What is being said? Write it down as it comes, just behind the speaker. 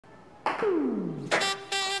Hi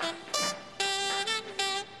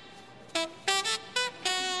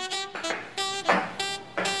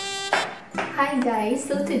guys,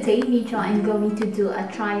 so today video I'm going to do a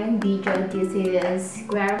try-on video. This is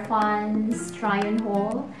SquareFront try-on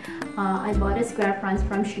haul. I bought a SquareFront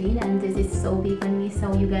from Shein and this is so big on me,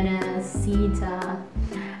 so you're gonna see the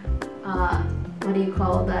what do you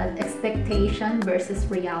call that, expectation versus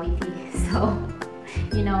reality. So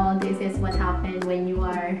you know, this is what happened when you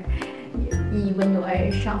are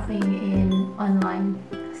shopping in online.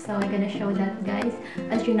 So I'm gonna show that, guys.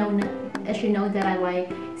 As you know that I like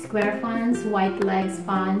SquareFront, white legs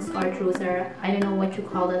pants or trouser. I don't know what you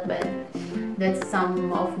call it, but that's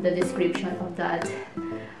some of the description of that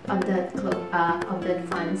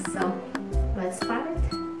pants. So let's start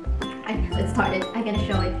it. I'm gonna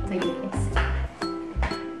show it to you guys.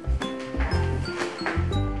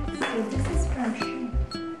 So this is from Shein.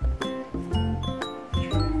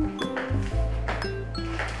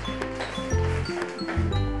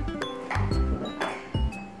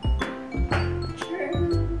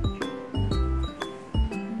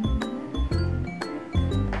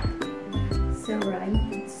 So right,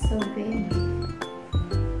 it's so big.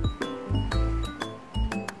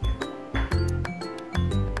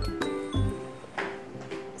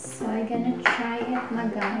 So I'm gonna try it, my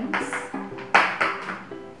guys.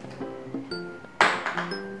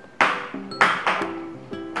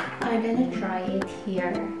 I'm gonna try it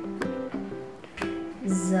here.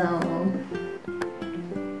 So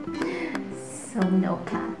no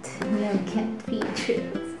cat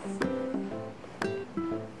features.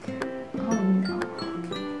 Oh no.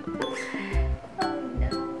 Oh no.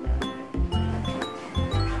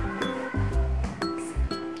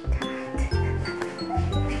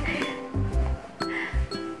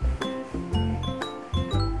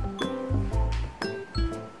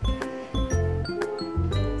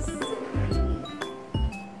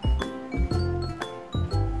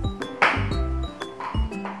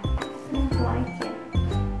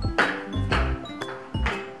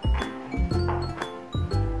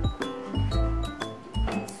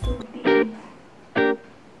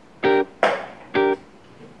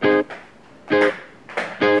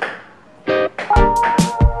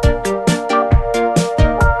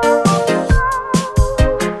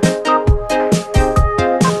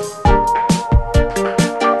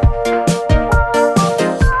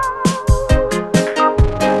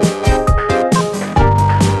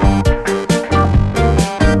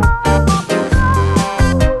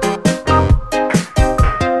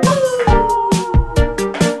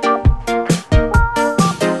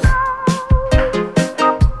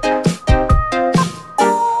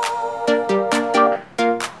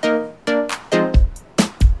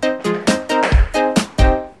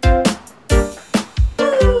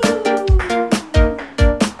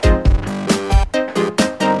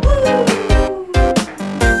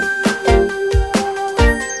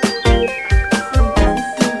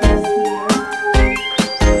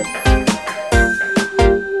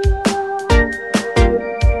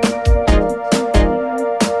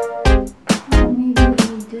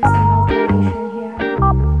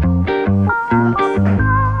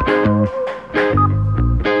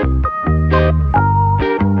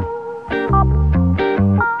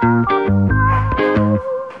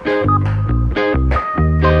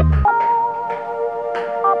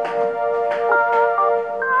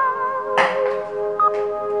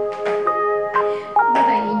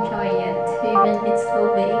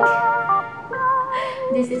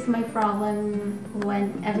 This is my problem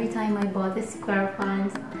when every time I bought the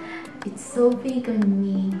SquareFront, it's so big on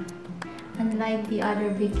me. Unlike the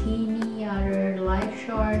other bikini, other light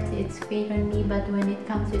shorts, it's big on me, but when it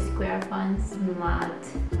comes to SquareFront, not.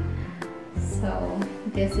 So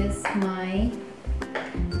this is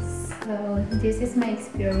my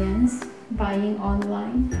experience buying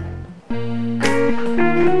online.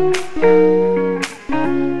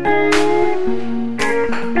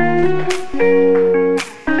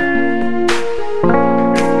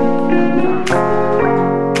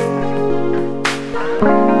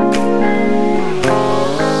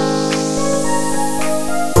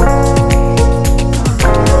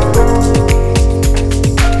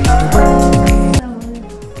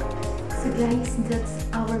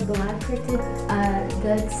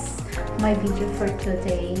 That's my video for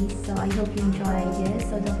today. So I hope you enjoyed this.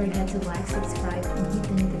 So don't forget to like, subscribe, and hit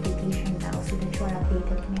the notification bell so that you are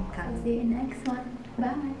updated next time. See you next one.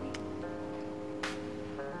 Bye.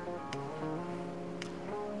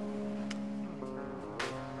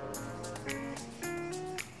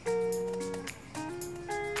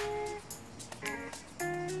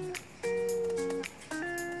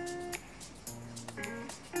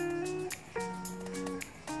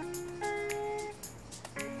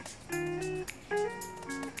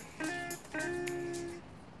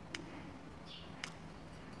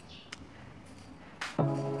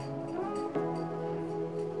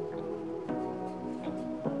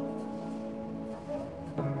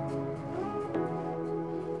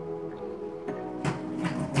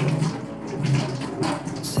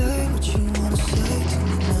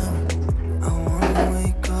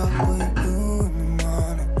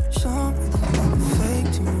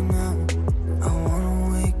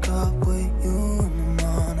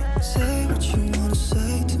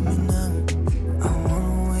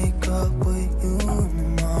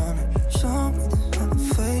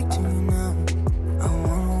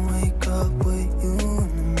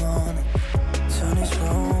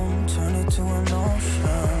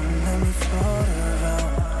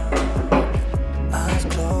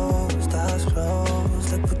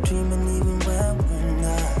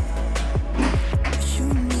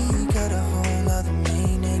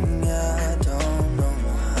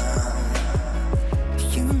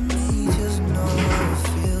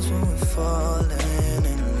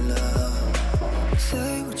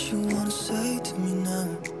 wanna say to me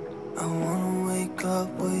now? I wanna wake up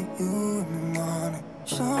with you in the morning.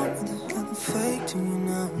 Show me there's nothing fake to me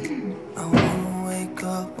now. I wanna wake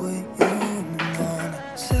up with you in the morning.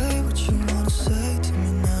 Say what you wanna say to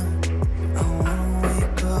me now. I wanna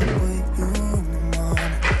wake up with you in the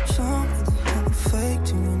morning. Show me there's nothing fake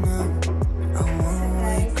to me now. I wanna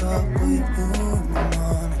wake up with you in the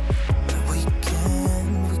morning. We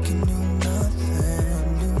can do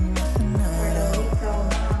nothing at all.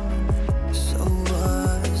 So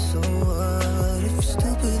what, if you're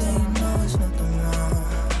stupid then you know it's nothing wrong.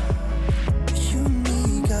 You and me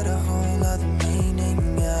got a whole other meaning,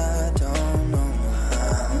 I don't know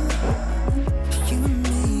how. You and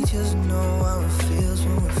me just know how it feels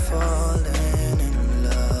when we're falling in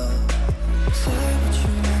love. Say what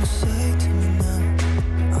you wanna say to me now.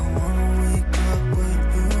 I wanna wake up with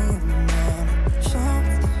you in the morning. Show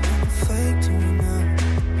me there's nothing fake to me now.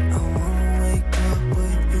 I wanna wake up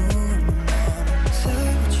with you in the morning. Say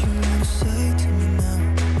what you wanna say to me now.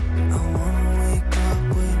 I wanna wake up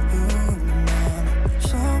with you in the morning.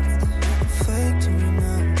 Show me there's nothing fake to me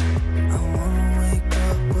now. I wanna wake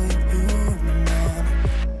up with you in the morning.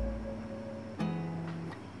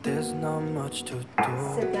 There's not much to do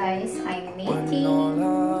So guys, I'm when making all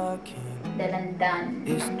I can dalandan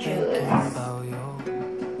is thinking juice. about you.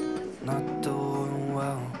 Not doing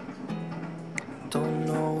well, don't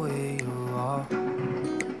know where you are,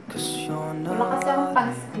 'cause you're not Malakas ang here.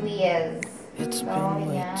 pang-squeeze. It's So, been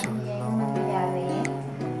way yan. too Yan yung long. nangyayari.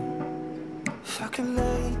 If I could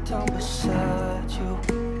lay down beside you,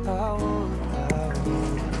 I would.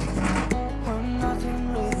 When nothing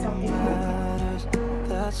really matters,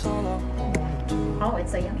 that's all I wanna do. Oh,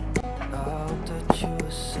 it's so yummy. I hope that you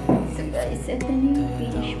were So safe. guys, ito na yung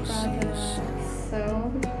finished product. So,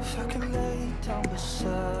 If I could lay down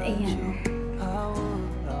beside ayan. you, I would.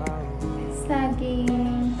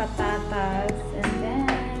 Saging, patatas, and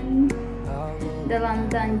then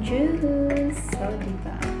dalandan juice. So,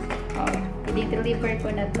 diba? Oh, i-deliver ko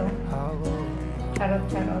na to.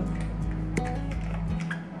 Charot-charot.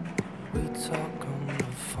 We talk on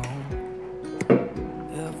the phone.